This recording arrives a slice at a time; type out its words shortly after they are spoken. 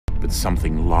But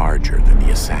something larger than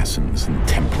the Assassins and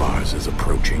Templars is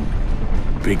approaching.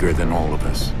 Bigger than all of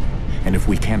us. And if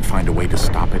we can't find a way to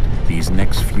stop it, these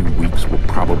next few weeks will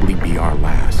probably be our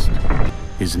last.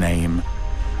 His name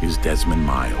is Desmond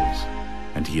Miles,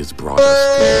 and he has brought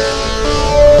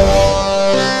us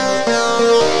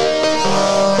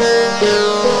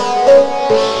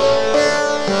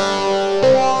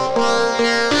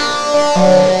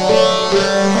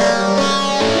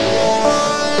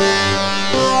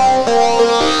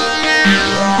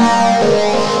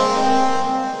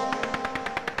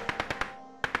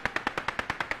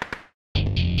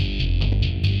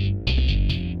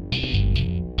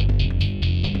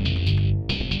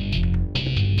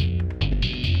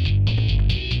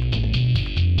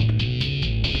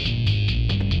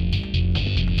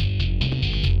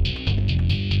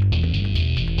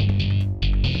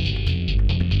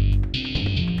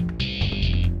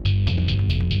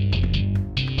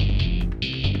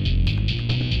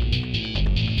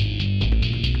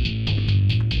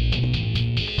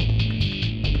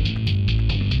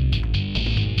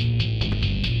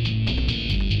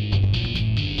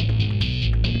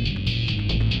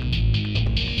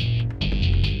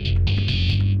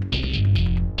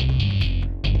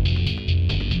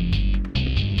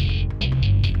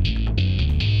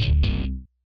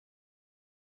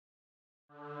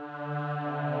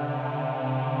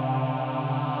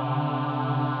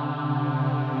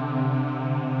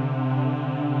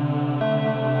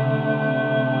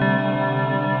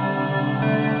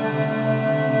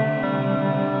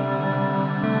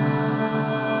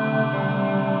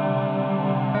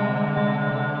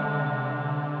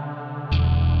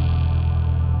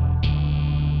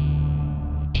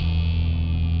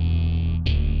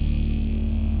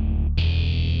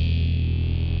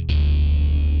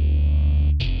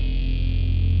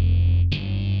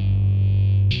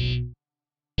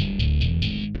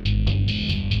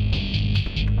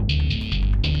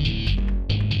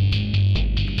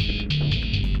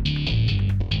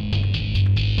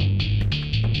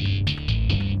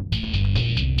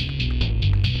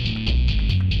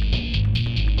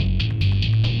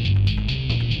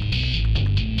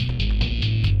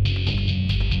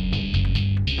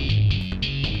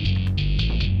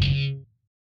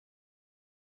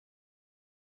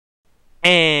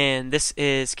And this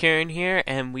is Curin here,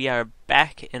 and we are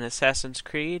back in Assassin's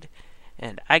Creed,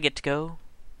 and I get to go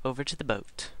over to the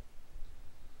boat.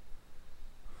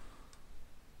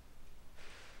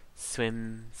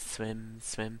 Swim, swim,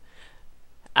 swim.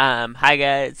 Hi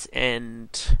guys,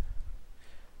 and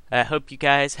I hope you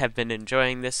guys have been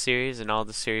enjoying this series and all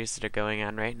the series that are going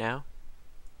on right now.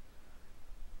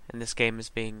 And this game is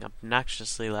being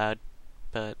obnoxiously loud,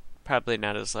 but probably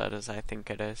not as loud as I think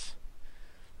it is.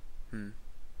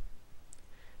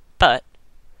 But,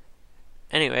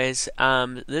 anyways,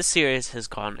 this series has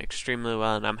gone extremely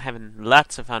well, and I'm having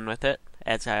lots of fun with it,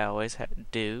 as I always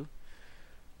do.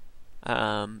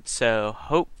 So,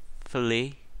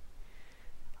 hopefully,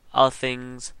 all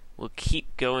things will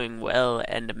keep going well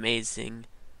and amazing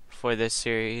for this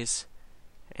series.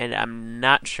 And I'm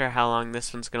not sure how long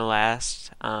this one's going to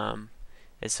last.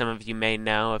 As some of you may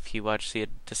know, if you watch the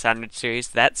Dishonored series,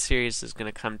 that series is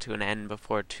going to come to an end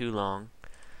before too long.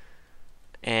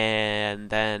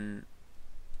 And then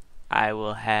I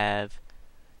will have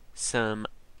some...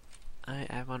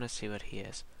 I want to see what he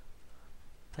is.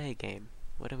 Play a game.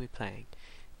 What are we playing?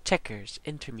 Checkers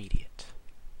Intermediate.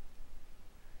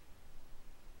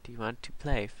 Do you want to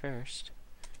play first?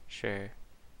 Sure.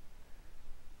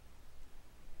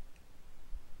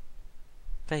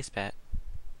 Place bet.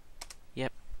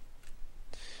 Yep.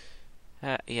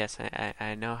 Yes,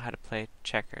 I know how to play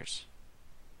checkers.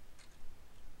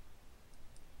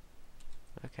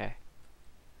 Okay.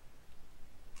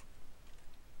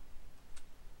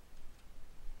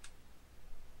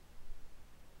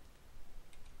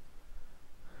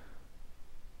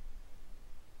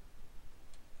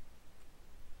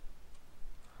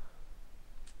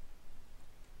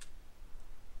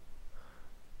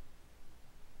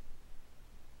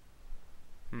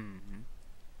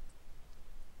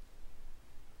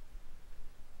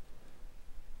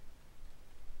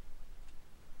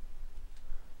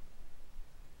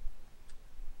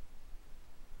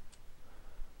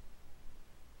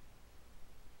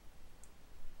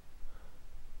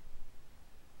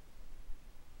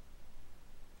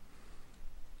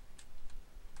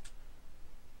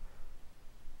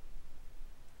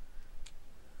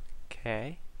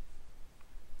 Okay.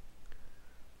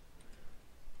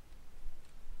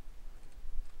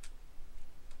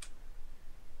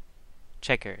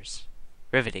 Checkers.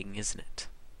 Riveting, isn't it?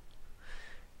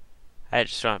 I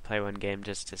just want to play one game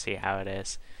just to see how it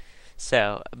is.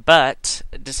 So, but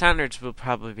Dishonored will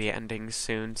probably be ending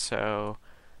soon, so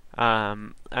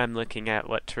I'm looking at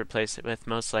what to replace it with.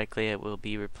 Most likely it will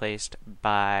be replaced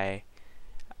by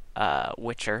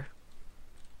Witcher,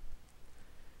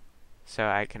 so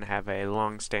I can have a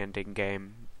long-standing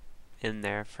game in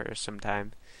there for some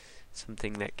time.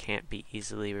 Something that can't be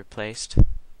easily replaced.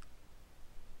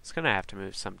 It's gonna have to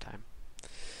move sometime.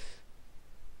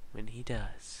 When he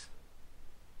does.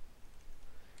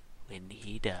 When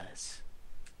he does.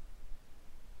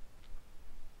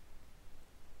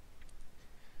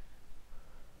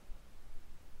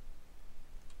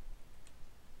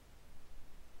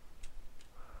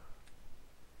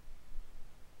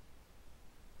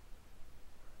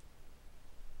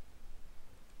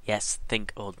 Yes,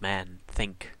 think, old man,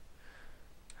 think.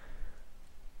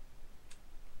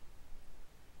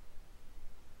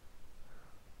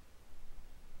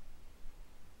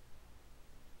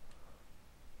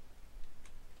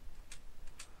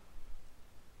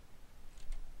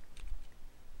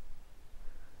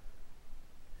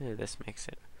 Ooh, this makes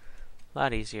it a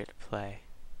lot easier to play.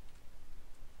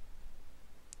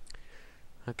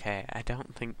 Okay, I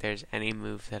don't think there's any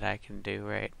move that I can do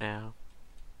right now.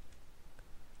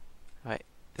 Wait,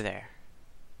 there.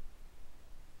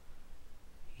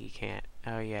 He can't.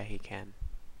 Oh yeah, he can.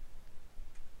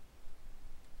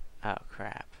 Oh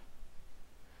crap.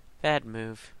 Bad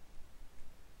move.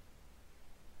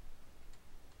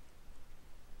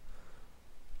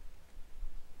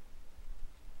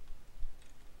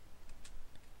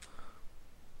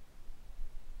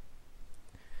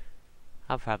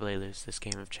 I'll probably lose this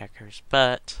game of checkers,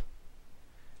 but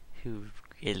who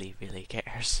really, really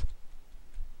cares?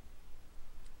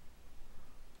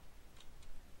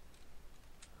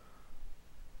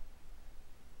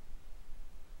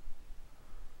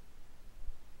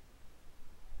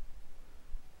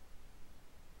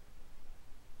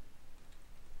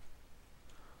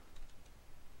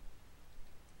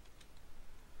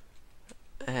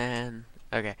 And,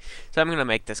 okay, so I'm gonna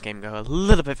make this game go a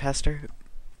little bit faster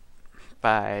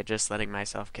by just letting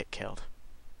myself get killed.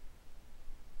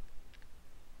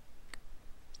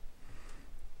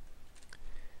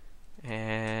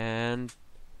 And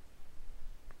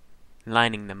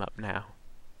lining them up now.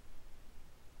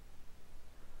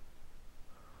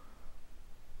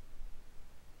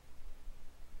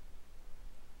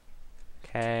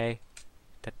 Okay.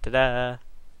 Da-da-da.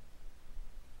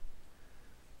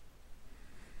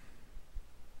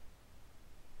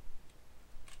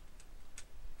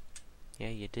 Yeah,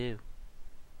 you do.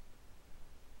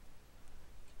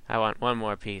 I want one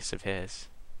more piece of his.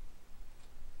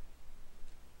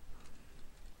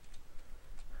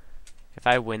 If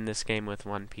I win this game with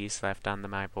one piece left on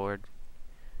my board,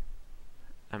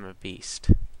 I'm a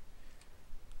beast.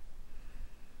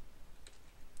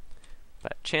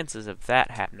 But chances of that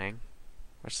happening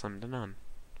are slim to none.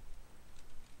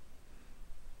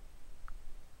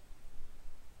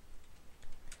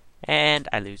 And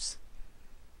I lose.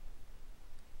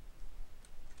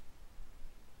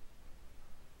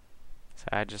 So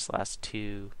I just lost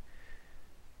 2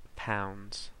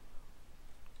 pounds.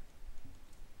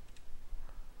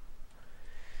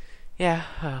 Yeah.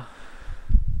 Oh.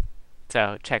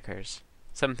 So, checkers.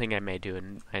 Something I may do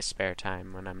in my spare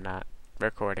time when I'm not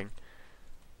recording.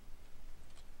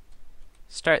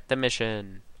 Start the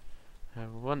mission. I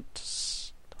want to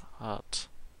start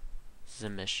the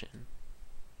mission.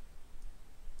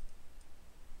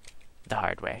 The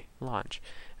hard way. Launch.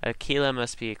 Aquila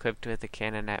must be equipped with a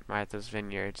cannon at Martha's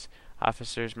Vineyards.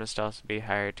 Officers must also be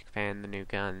hired to command the new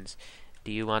guns.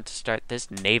 Do you want to start this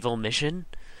naval mission?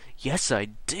 Yes, I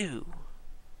do.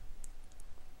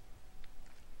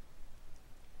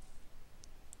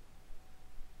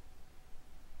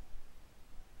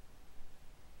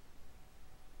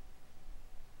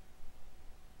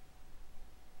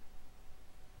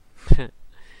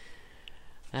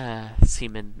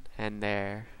 Seamen and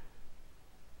their...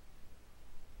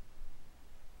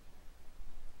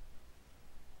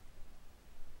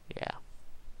 Yeah.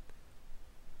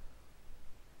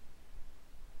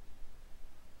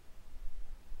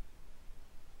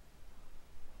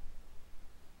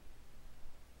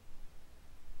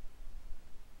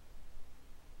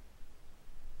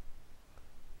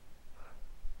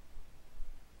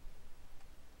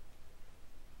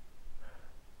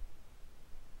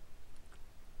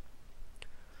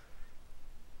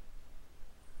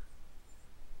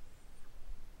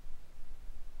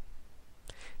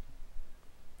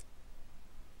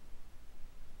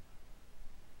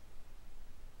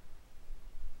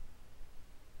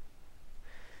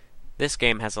 This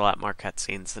game has a lot more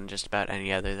cutscenes than just about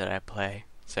any other that I play,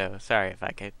 so sorry if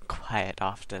I get quiet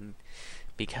often,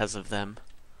 because of them.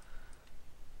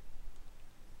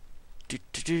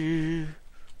 Do-do-do.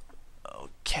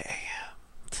 Okay.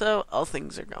 So, all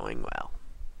things are going well.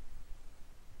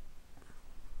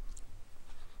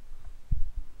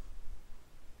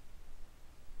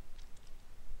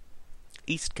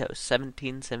 East Coast,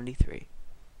 1773.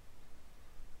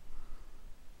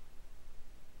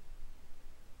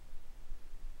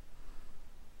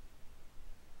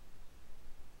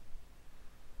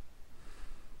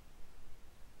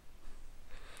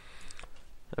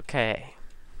 Okay.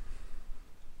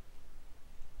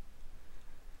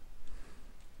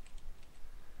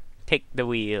 Take the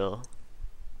wheel.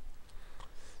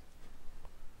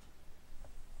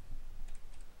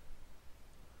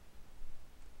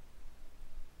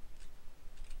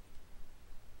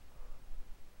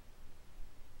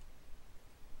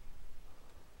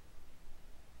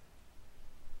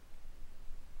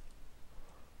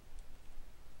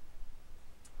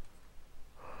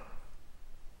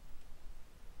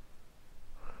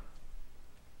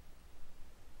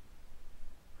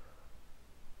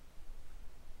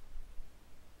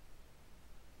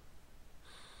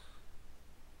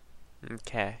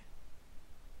 Okay.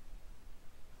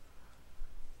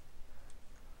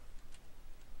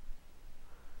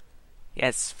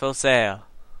 Yes, full sail.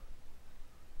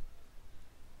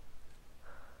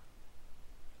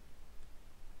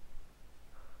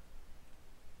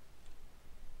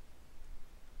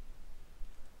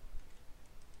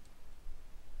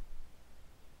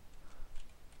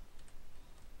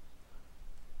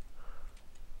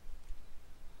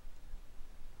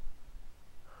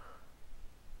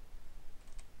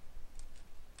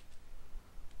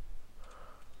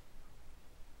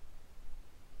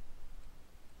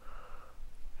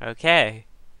 Okay.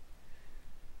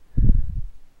 At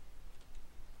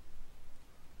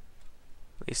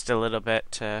least a little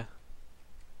bit to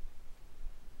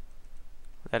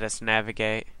let us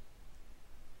navigate.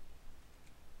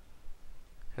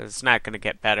 'Cause it's not going to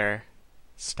get better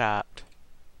stopped.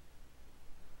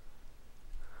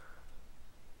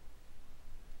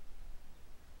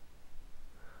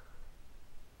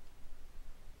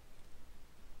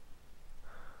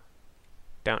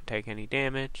 Don't take any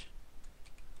damage.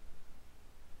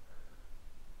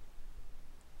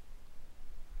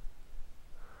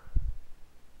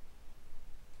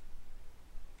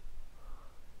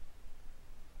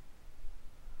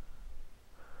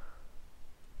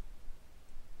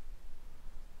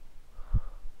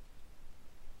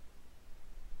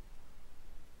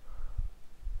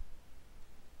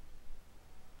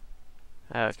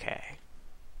 Okay.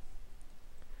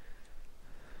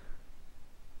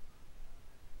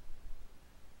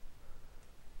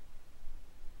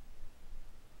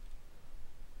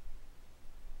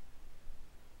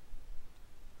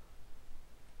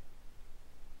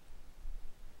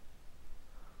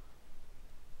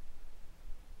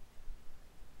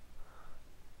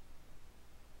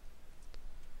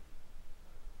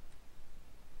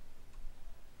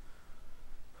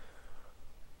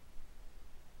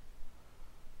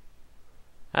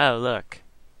 Oh, look.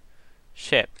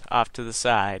 Ship off to the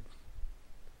side.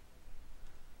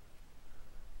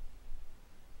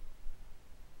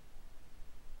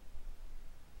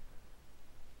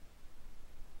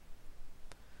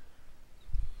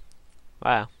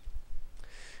 Wow.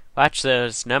 Watch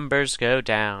those numbers go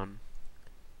down.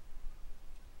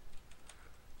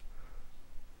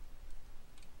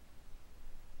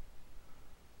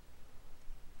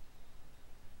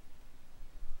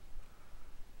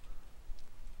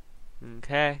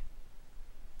 Okay.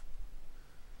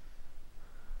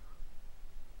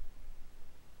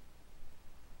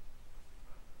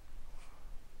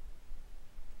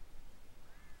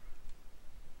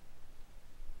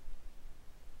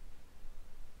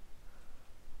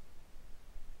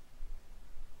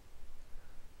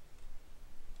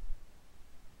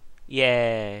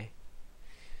 Yay.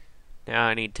 Now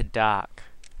I need to dock.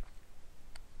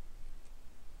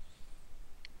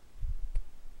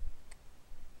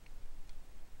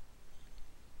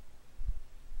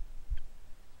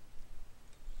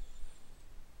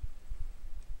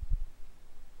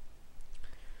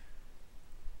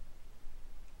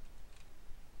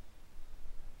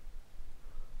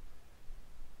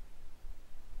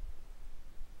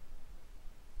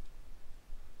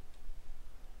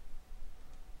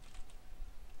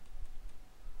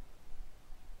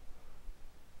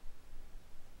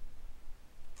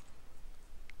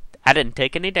 I didn't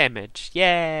take any damage.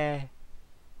 Yay!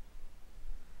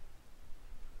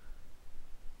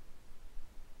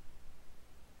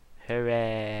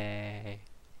 Hooray!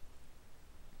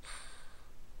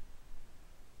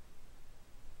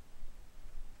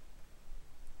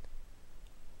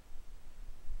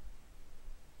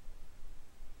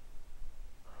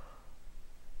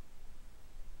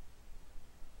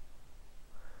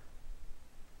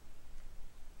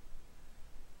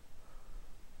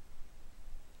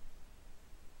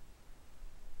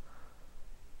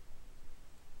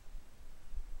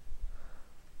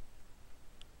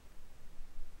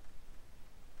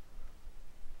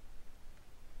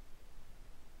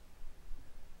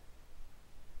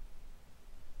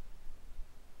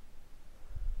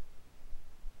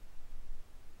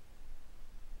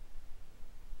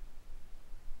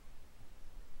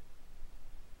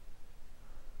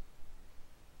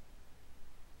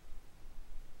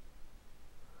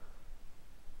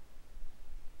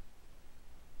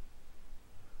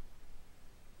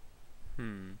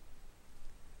 Hmm.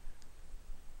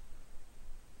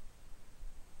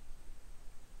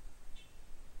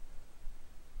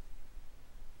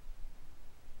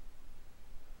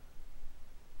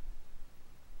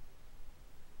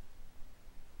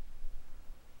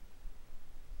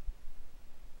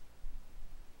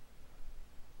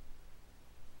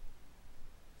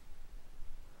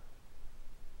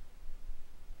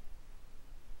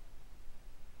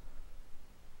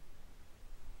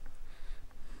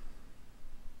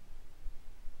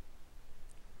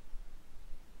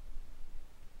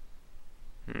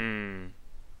 Hmm.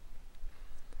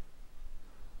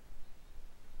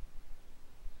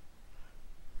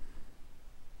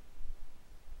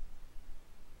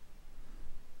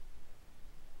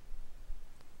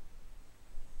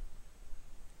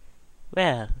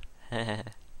 Well,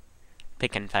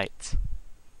 picking fights.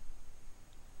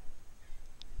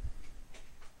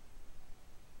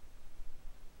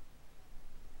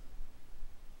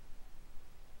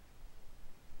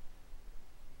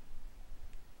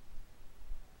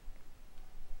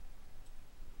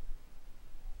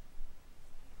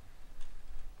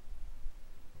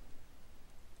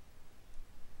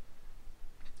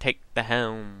 Take the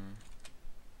helm.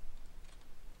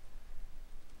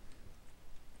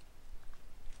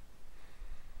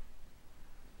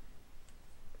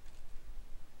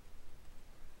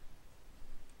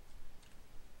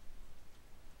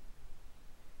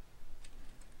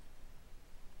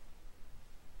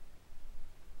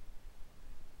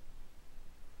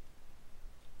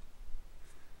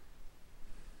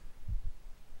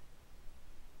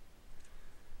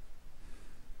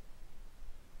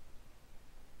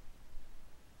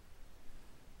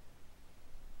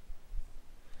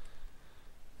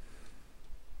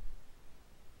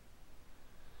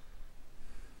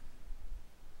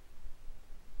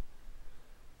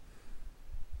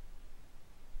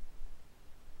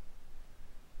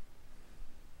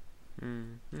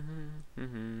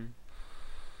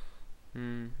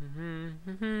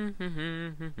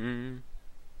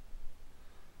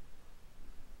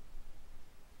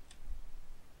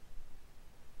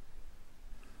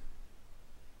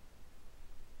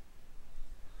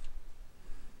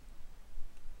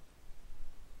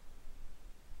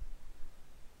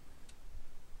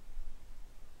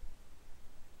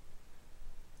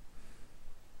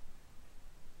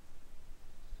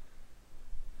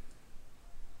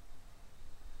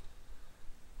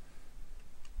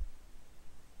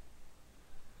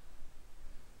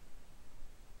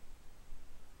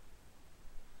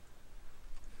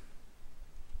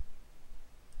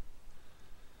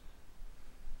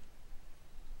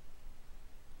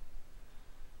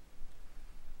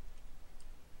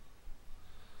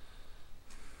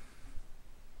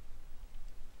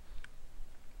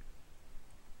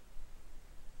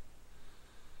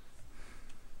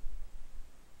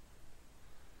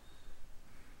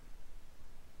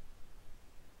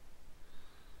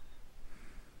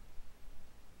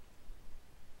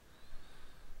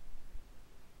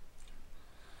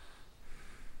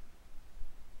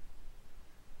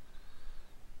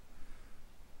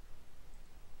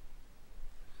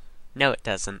 No, it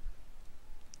doesn't.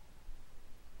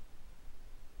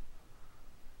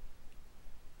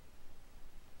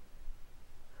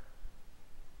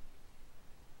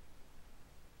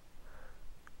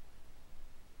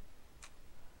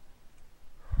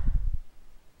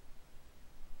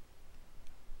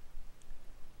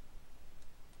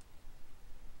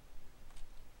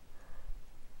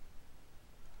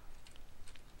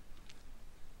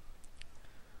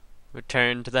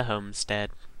 Return to the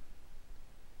homestead.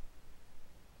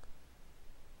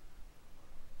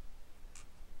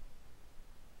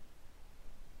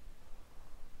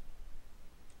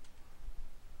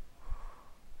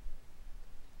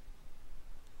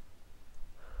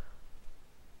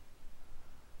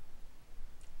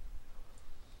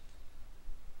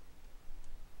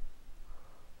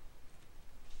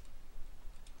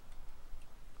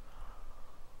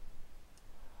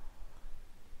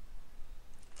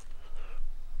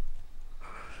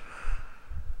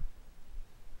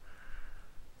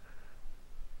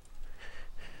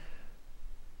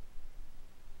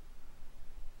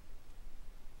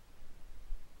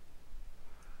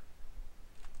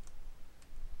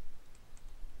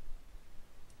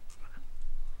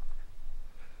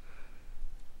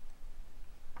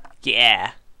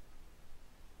 Yeah!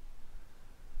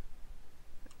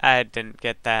 I didn't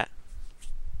get that,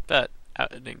 but I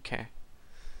didn't care.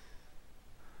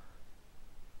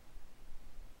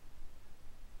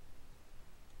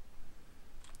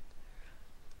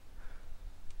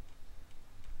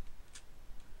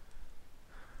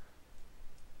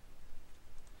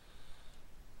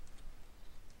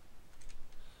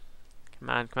 Come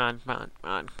on, come on, come on,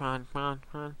 come on, come on, come on,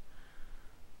 come on.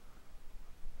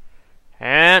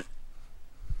 And...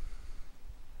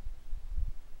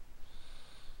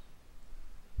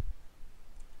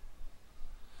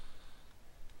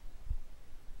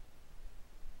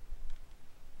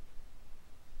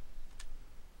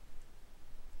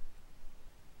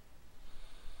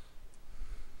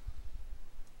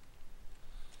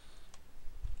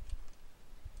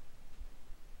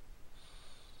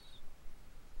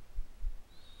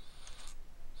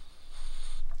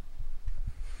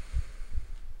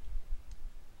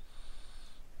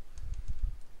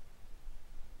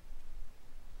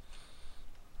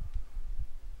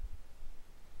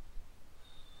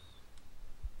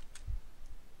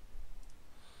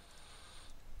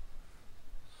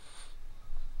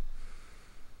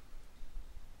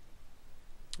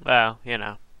 well, you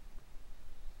know.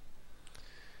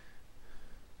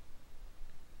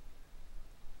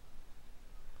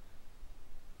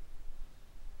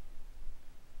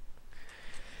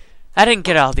 I didn't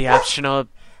get all the optional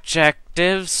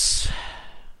objectives,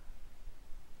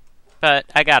 but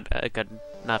I got a good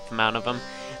enough amount of them.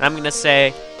 And I'm going to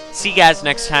say, see you guys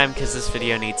next time, because this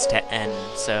video needs to end.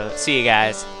 So, see you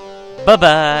guys.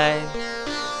 Bye-bye.